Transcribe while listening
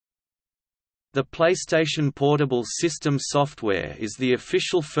The PlayStation Portable System software is the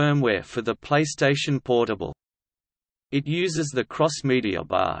official firmware for the PlayStation Portable. It uses the cross-media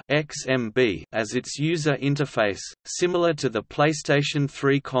bar (XMB) as its user interface, similar to the PlayStation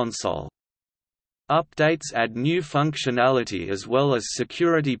 3 console. Updates add new functionality as well as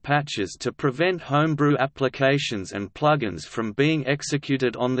security patches to prevent homebrew applications and plugins from being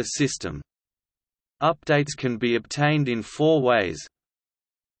executed on the system. Updates can be obtained in 4 ways.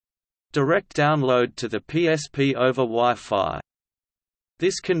 Direct download to the PSP over Wi-Fi.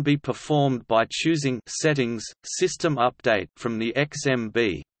 This can be performed by choosing Settings, System Update from the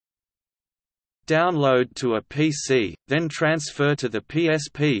XMB. Download to a PC, then transfer to the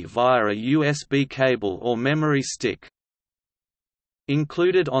PSP via a USB cable or memory stick.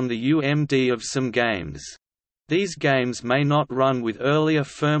 Included on the UMD of some games. These games may not run with earlier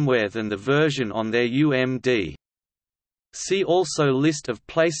firmware than the version on their UMD. See also List of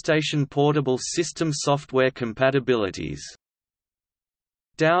PlayStation Portable System software compatibilities.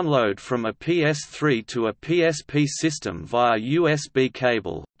 Download from a PS3 to a PSP system via USB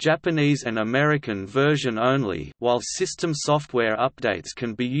cable, Japanese and American version only. While system software updates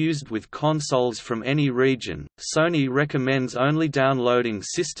can be used with consoles from any region, Sony recommends only downloading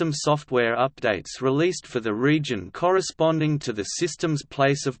system software updates released for the region corresponding to the system's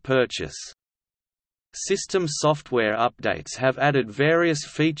place of purchase. System software updates have added various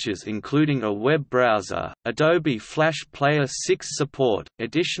features including a web browser, Adobe Flash Player 6 support,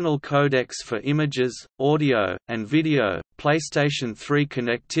 additional codecs for images, audio, and video, PlayStation 3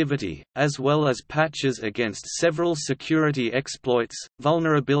 connectivity, as well as patches against several security exploits,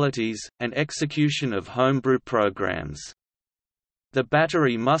 vulnerabilities, and execution of homebrew programs. The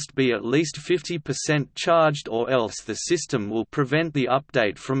battery must be at least 50% charged or else the system will prevent the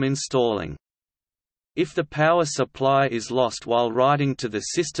update from installing. If the power supply is lost while writing to the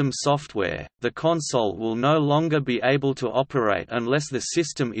system software, the console will no longer be able to operate unless the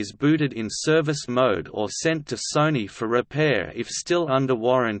system is booted in service mode or sent to Sony for repair if still under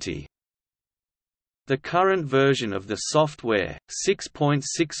warranty. The current version of the software,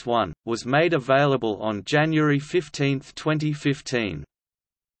 6.61, was made available on January 15, 2015.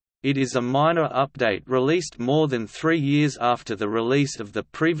 It is a minor update released more than 3 years after the release of the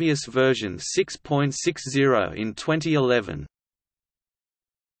previous version 6.60 in 2011.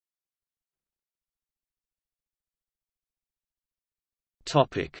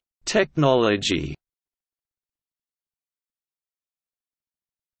 Topic: Technology.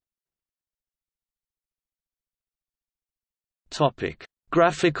 Topic: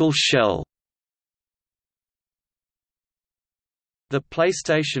 Graphical shell. The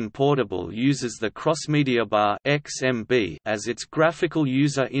PlayStation Portable uses the cross-media bar (XMB) as its graphical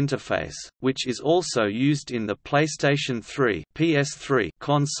user interface, which is also used in the PlayStation 3 (PS3)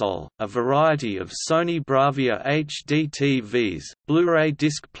 console, a variety of Sony Bravia HD TVs, Blu-ray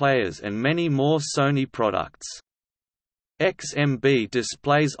disc players and many more Sony products. XMB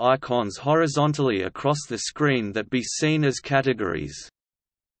displays icons horizontally across the screen that be seen as categories.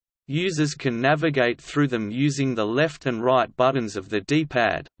 Users can navigate through them using the left and right buttons of the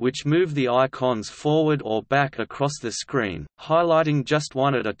D-pad, which move the icons forward or back across the screen, highlighting just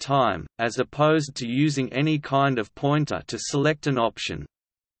one at a time, as opposed to using any kind of pointer to select an option.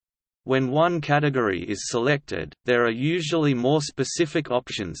 When one category is selected, there are usually more specific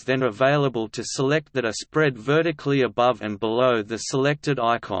options than available to select that are spread vertically above and below the selected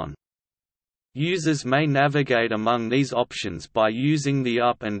icon. Users may navigate among these options by using the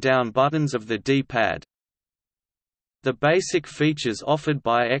up and down buttons of the D-pad. The basic features offered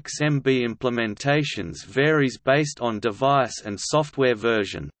by XMB implementations varies based on device and software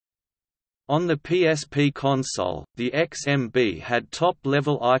version. On the PSP console, the XMB had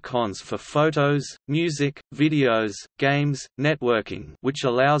top-level icons for photos, music, videos, games, networking, which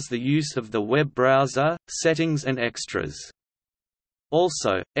allows the use of the web browser, settings and extras.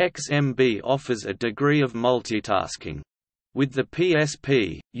 Also, XMB offers a degree of multitasking. With the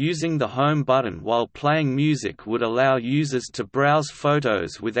PSP, using the home button while playing music would allow users to browse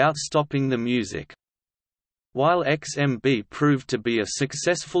photos without stopping the music. While XMB proved to be a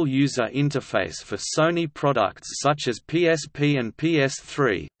successful user interface for Sony products such as PSP and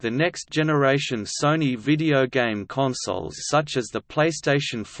PS3, the next-generation Sony video game consoles such as the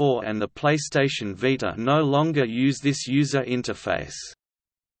PlayStation 4 and the PlayStation Vita no longer use this user interface.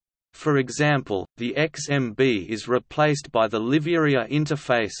 For example, the XMB is replaced by the Liveria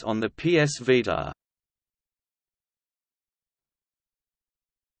interface on the PS Vita.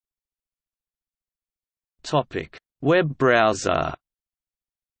 Web browser.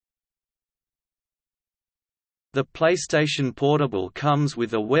 The PlayStation Portable comes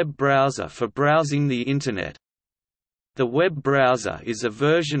with a web browser for browsing the Internet. The web browser is a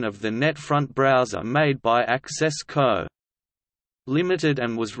version of the NetFront browser made by Access Co. Limited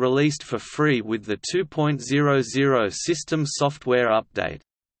and was released for free with the 2.00 system software update.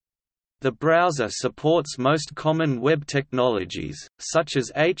 The browser supports most common web technologies, such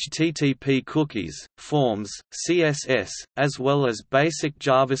as HTTP cookies, forms, CSS, as well as basic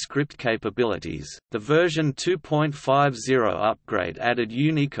JavaScript capabilities. The version 2.50 upgrade added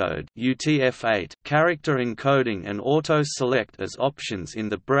Unicode (UTF-8) character encoding and auto-select as options in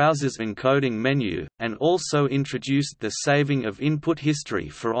the browser's encoding menu, and also introduced the saving of input history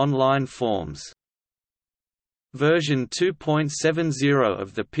for online forms. Version 2.70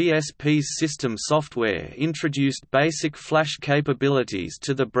 of the PSP's system software introduced basic Flash capabilities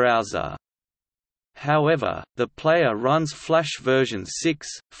to the browser. However, the player runs Flash version 6,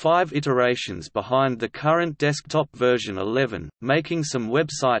 5 iterations behind the current desktop version 11, making some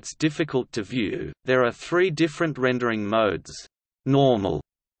websites difficult to view. There are 3 different rendering modes: Normal,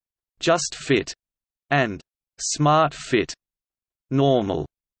 Just Fit, and Smart Fit. Normal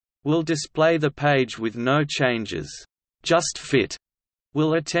will display the page with no changes. Just Fit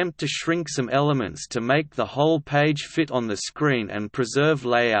will attempt to shrink some elements to make the whole page fit on the screen and preserve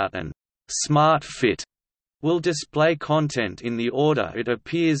layout, and Smart Fit will display content in the order it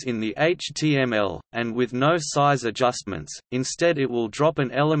appears in the HTML, and with no size adjustments. Instead, it will drop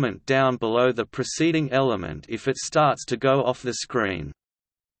an element down below the preceding element if it starts to go off the screen.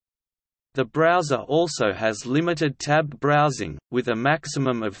 The browser also has limited tabbed browsing, with a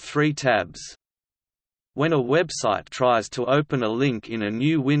maximum of 3 tabs. When a website tries to open a link in a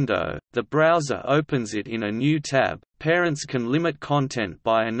new window, the browser opens it in a new tab. Parents can limit content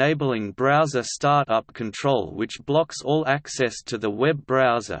by enabling browser startup control, which blocks all access to the web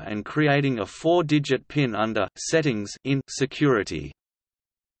browser, and creating a 4-digit PIN under Settings in Security.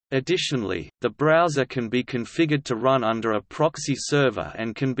 Additionally, the browser can be configured to run under a proxy server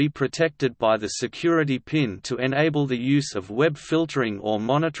and can be protected by the security PIN to enable the use of web filtering or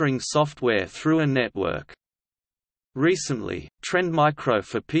monitoring software through a network. Recently, Trend Micro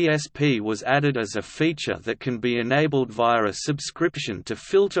for PSP was added as a feature that can be enabled via a subscription to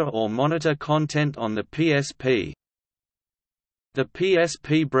filter or monitor content on the PSP. The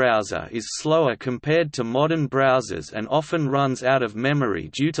PSP browser is slower compared to modern browsers and often runs out of memory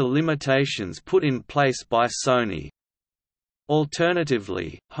due to limitations put in place by Sony.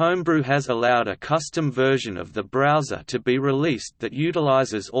 Alternatively, Homebrew has allowed a custom version of the browser to be released that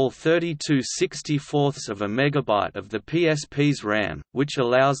utilizes all 32/64 of a megabyte of the PSP's RAM, which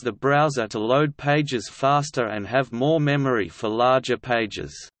allows the browser to load pages faster and have more memory for larger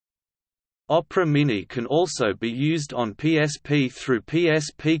pages. Opera Mini can also be used on PSP through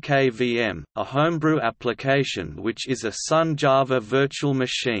PSPKVM, a homebrew application which is a Sun Java virtual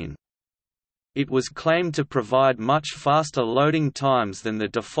machine. It was claimed to provide much faster loading times than the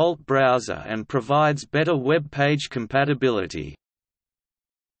default browser and provides better web page compatibility.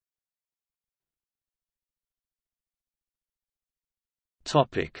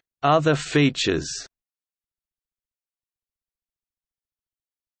 Other features.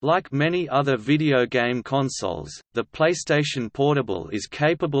 Like many other video game consoles, the PlayStation Portable is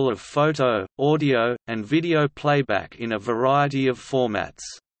capable of photo, audio, and video playback in a variety of formats.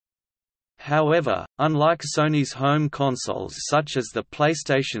 However, unlike Sony's home consoles such as the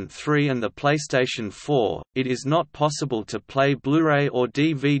PlayStation 3 and the PlayStation 4, it is not possible to play Blu-ray or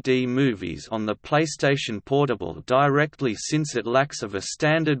DVD movies on the PlayStation Portable directly since it lacks of a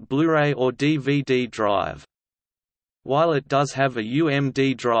standard Blu-ray or DVD drive. While it does have a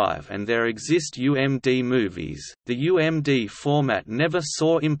UMD drive and there exist UMD movies, the UMD format never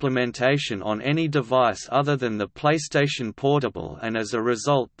saw implementation on any device other than the PlayStation Portable, and as a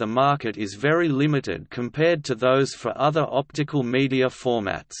result the market is very limited compared to those for other optical media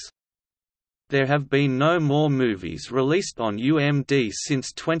formats. There have been no more movies released on UMD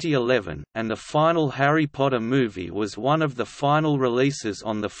since 2011, and the final Harry Potter movie was one of the final releases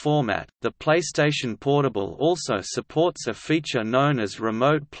on the format. The PlayStation Portable also supports a feature known as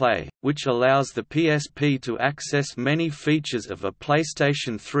Remote Play, which allows the PSP to access many features of a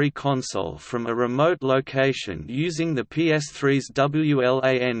PlayStation 3 console from a remote location using the PS3's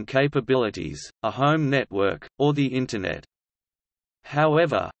WLAN capabilities, a home network, or the Internet.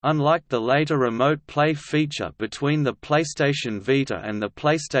 However, unlike the later Remote Play feature between the PlayStation Vita and the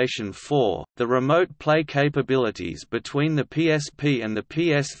PlayStation 4, the Remote Play capabilities between the PSP and the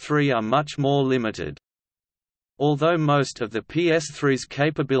PS3 are much more limited. Although most of the PS3's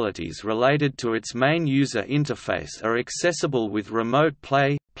capabilities related to its main user interface are accessible with remote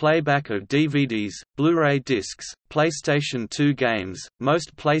play, playback of DVDs, Blu-ray discs, PlayStation 2 games,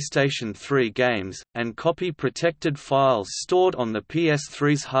 most PlayStation 3 games, and copy-protected files stored on the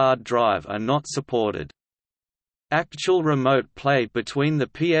PS3's hard drive are not supported. Actual remote play between the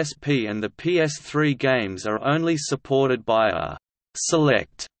PSP and the PS3 games are only supported by a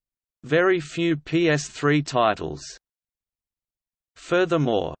select very few PS3 titles.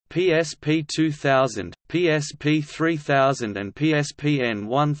 Furthermore, PSP 2000, PSP 3000 and PSPN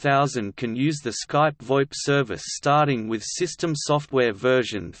 1000 can use the Skype VoIP service starting with System Software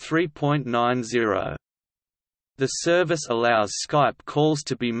version 3.90. The service allows Skype calls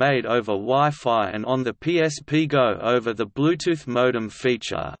to be made over Wi-Fi and on the PSP Go over the Bluetooth modem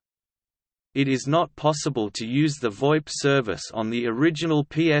feature. It is not possible to use the VoIP service on the original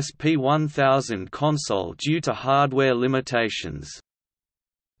PSP 1000 console due to hardware limitations.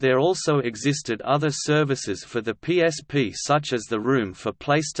 There also existed other services for the PSP such as the Room for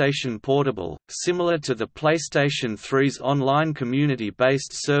PlayStation Portable, similar to the PlayStation 3's online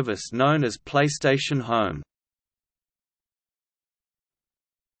community-based service known as PlayStation Home.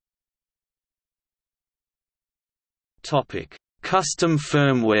 Custom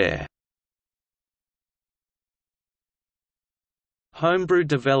firmware. Homebrew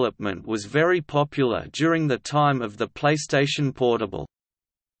development was very popular during the time of the PlayStation Portable.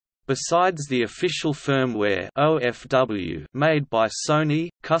 Besides the official firmware (OFW) made by Sony,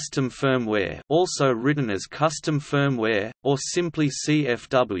 custom firmware, also written as custom firmware or simply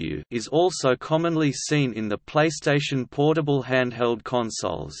CFW, is also commonly seen in the PlayStation Portable handheld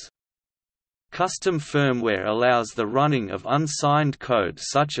consoles. Custom firmware allows the running of unsigned code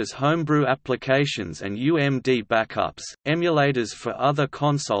such as homebrew applications and UMD backups, emulators for other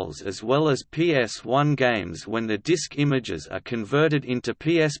consoles as well as PS1 games when the disk images are converted into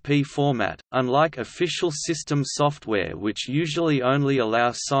PSP format, unlike official system software which usually only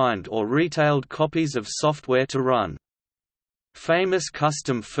allow signed or retailed copies of software to run. Famous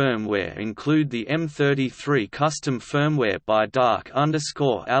custom firmware include the M33 custom firmware by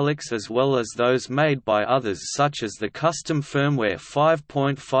Dark_Alex as well as those made by others such as the custom firmware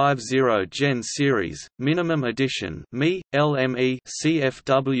 5.50 Gen Series, Minimum Edition LME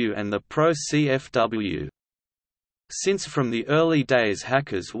CFW and the Pro CFW. Since from the early days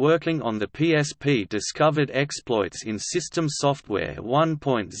hackers working on the PSP discovered exploits in system software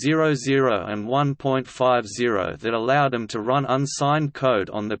 1.00 and 1.50 that allowed them to run unsigned code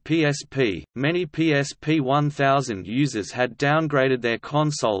on the PSP, many PSP 1000 users had downgraded their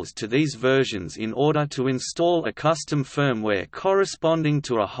consoles to these versions in order to install a custom firmware corresponding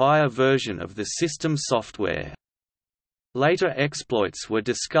to a higher version of the system software. Later exploits were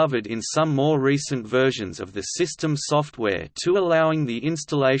discovered in some more recent versions of the system software too, allowing the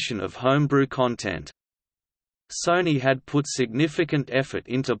installation of homebrew content. Sony had put significant effort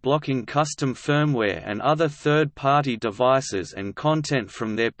into blocking custom firmware and other third-party devices and content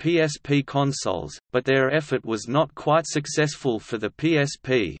from their PSP consoles, but their effort was not quite successful for the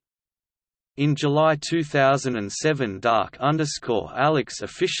PSP. In July 2007 Dark_Alex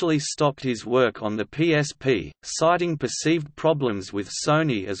officially stopped his work on the PSP, citing perceived problems with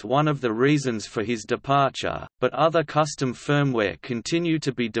Sony as one of the reasons for his departure, but other custom firmware continue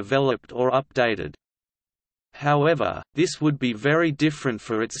to be developed or updated. However, this would be very different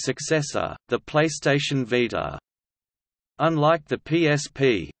for its successor, the PlayStation Vita. Unlike the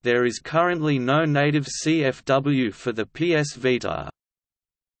PSP, there is currently no native CFW for the PS Vita.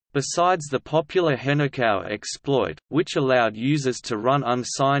 Besides the popular Hennekow exploit, which allowed users to run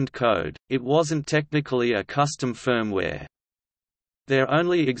unsigned code, it wasn't technically a custom firmware. There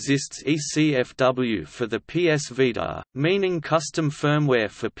only exists eCFW for the PS Vita, meaning custom firmware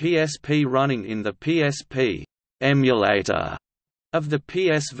for PSP running in the PSP emulator of the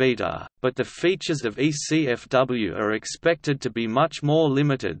PS Vita, but the features of eCFW are expected to be much more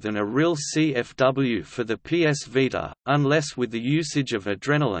limited than a real CFW for the PS Vita, unless with the usage of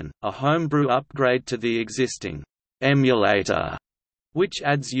Adrenaline, a homebrew upgrade to the existing emulator, which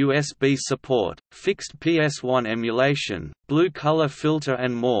adds USB support, fixed PS1 emulation, blue color filter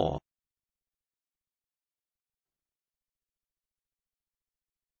and more.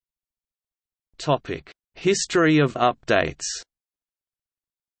 History of updates.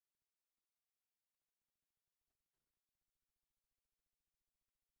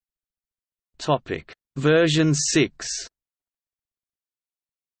 Version 6.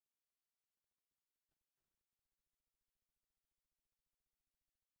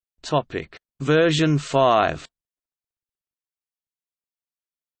 Version 5.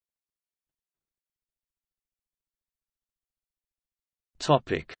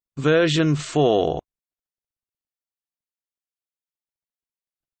 Topic: Version 4.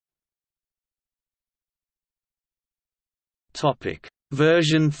 Topic: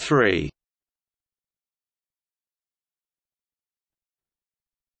 Version 3.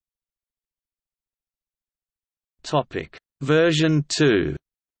 Topic: Version 2.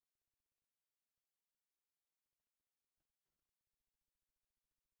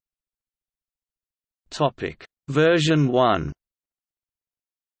 Topic: Version 1.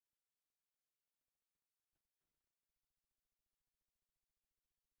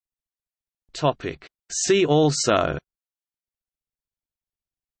 Topic: See also.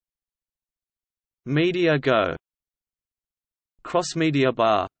 Media Go. Crossmedia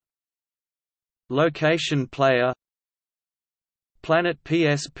bar. Location player. Planet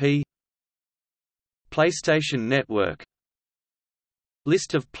PSP. PlayStation Network.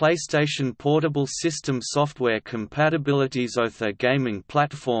 List of PlayStation Portable System software compatibilities. Other gaming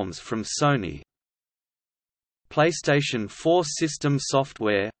platforms from Sony. PlayStation 4 system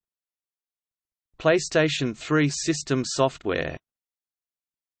software. PlayStation 3 system software.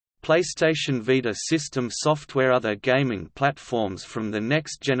 PlayStation Vita system software. Other gaming platforms from the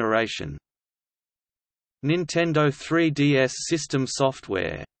next generation. Nintendo 3DS system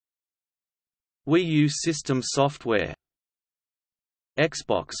software. Wii U system software.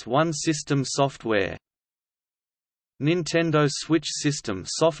 Xbox One system software. Nintendo Switch system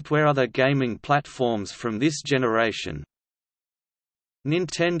software. Other gaming platforms from this generation.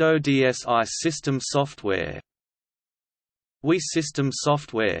 Nintendo DSi system software. Wii system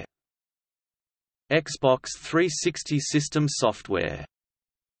software. Xbox 360 system software.